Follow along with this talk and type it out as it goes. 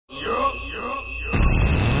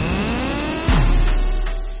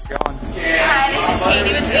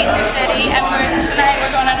Sweet in the City, and tonight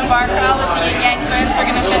we're going on a bar crawl with the Ying twins. We're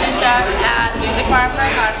going to finish up at the Music Farm for a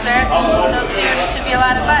concert. So tune, it should be a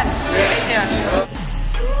lot of fun. Stay tuned.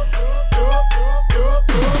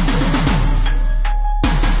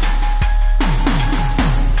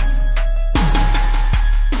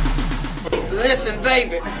 Listen,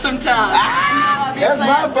 baby, sometimes I be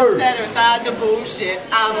playing set aside the bullshit.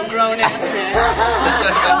 I'm a grown-ass man. You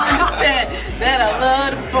don't understand that I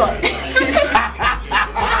love to fuck.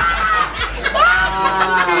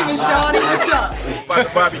 Steven, shorty, what's up?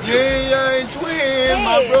 Bobby, Ying twins,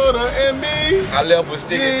 my brother and me. I left with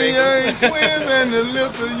sticky fingers. Ying twins and the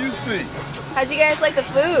liquor you see. How'd you guys like the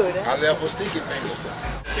food? I left with sticky fingers.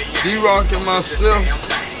 D-Rock and myself,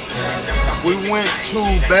 we went to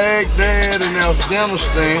Baghdad in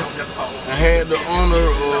Afghanistan and had the honor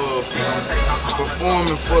of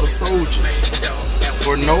performing for the soldiers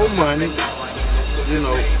for no money, you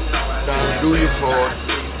know, gotta do your part.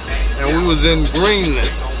 And we was in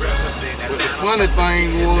Greenland. But the funny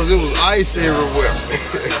thing was, it was ice everywhere.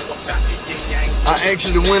 I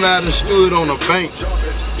actually went out and stood on a bank.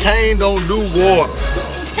 Cane don't do water.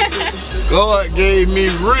 God gave me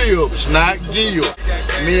ribs, not gills.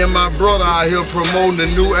 Me and my brother out here promoting the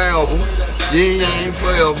new album, Ying Ain't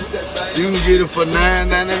Forever. You can get it for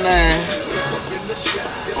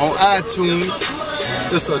 $9.99 on iTunes.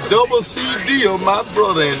 It's a double CD of my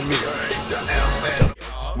brother and me.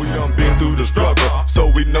 We done been through the struggle, so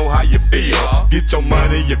we know how you feel. Get your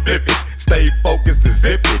money, you flip it. Stay focused and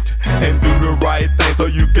zip it. And do the right thing so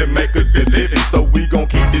you can make a good living. So we gon'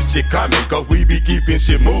 keep this shit coming, cause we be keeping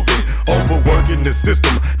shit moving. Overworking the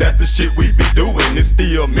system, that's the shit we be doing. It's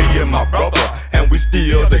still me and my brother, and we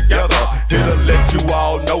still together. Here to let you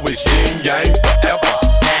all know it's Ying Yang forever.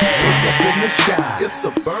 Look up in the sky, it's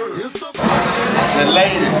a bird. The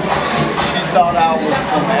lady, she thought I was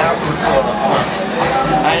from Africa or something.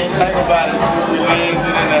 I ain't think about it until we landed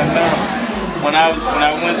in that mountain. When I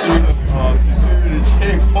went through the security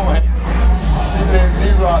checkpoint, she let me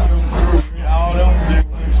rock them through. All them just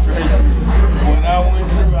went straight through. When I went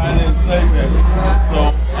through, I didn't say that.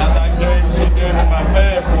 So after she gave me my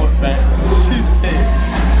passport back. She said,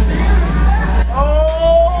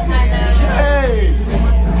 "Okay,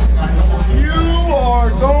 you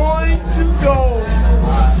are going to go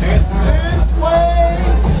this way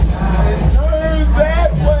and turn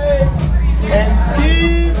that way and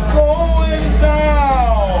keep going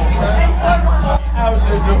down." I was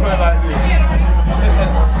just doing like this.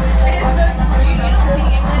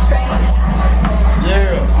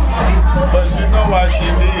 Yeah, but you know why she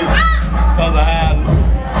did? Because of how I look.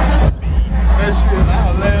 That shit, I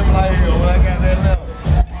was laughing like hell when I got that level.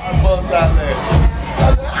 I bust out laughing.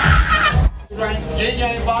 Ying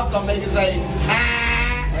Yang Vodka make it say,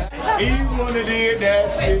 ah. He wouldn't have did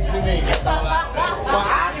that shit to me. But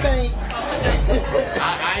I think,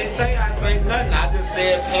 I ain't say I think nothing, I just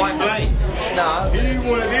said point blank. Nah, he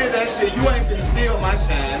wouldn't have did that shit. You ain't finna steal my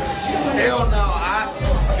shine. Hell no,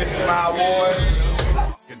 this is my award.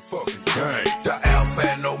 The Alpha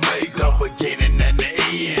and Omega, beginning and the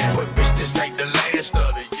end. But bitch, this ain't the last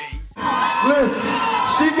of the year. Listen,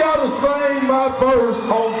 she gotta sing my verse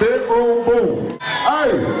on Bedroom Boom.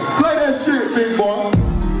 Hey, play that shit, big boy.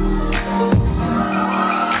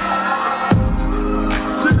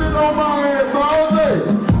 She been on my ass all day.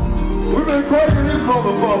 We been cranking this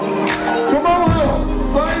motherfucker. Come on here,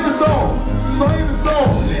 sing the song. Sing the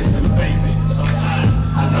song. Listen, baby, sometimes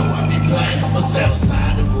I know I be playing myself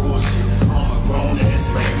side the bullshit. I'm a grown ass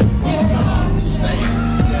man. It's beyond this thing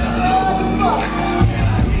that I love. And I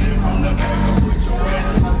hit it from the back and put your ass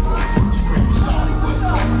in the book. Screaming sorry, what's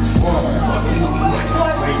up? Fucking on the way.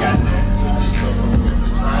 We got nothing to discuss. I'm really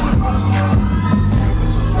trying to push you.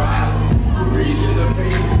 Temperatures rising. We're reaching the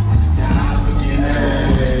peak. Your eyes begin to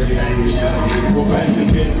go back and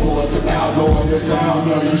get more the loud blowing the sound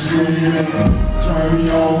of you screaming. Turn me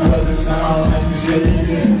on cause it sound like you say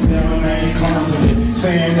this is never main constant.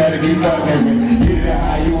 Saying that it keep fucking me. Get it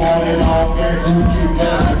how you want it, all that you keep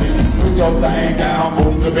loving it. Put your thing down,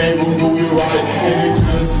 boom, the bedroom, do it right. And it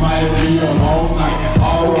just might be a long night.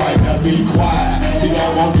 Alright, now be quiet. You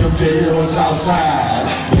don't want them to hear us outside.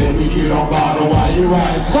 Let me get on bottle while you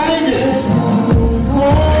ride. Find it!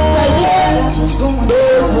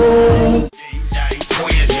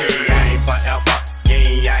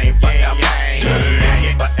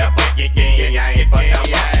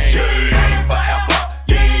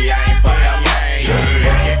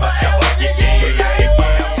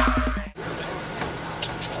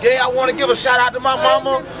 Yeah, I want to give a shout out to my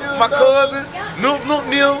mama, my cousin, Nook,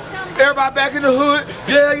 everybody back in the hood.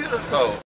 Yeah. Oh.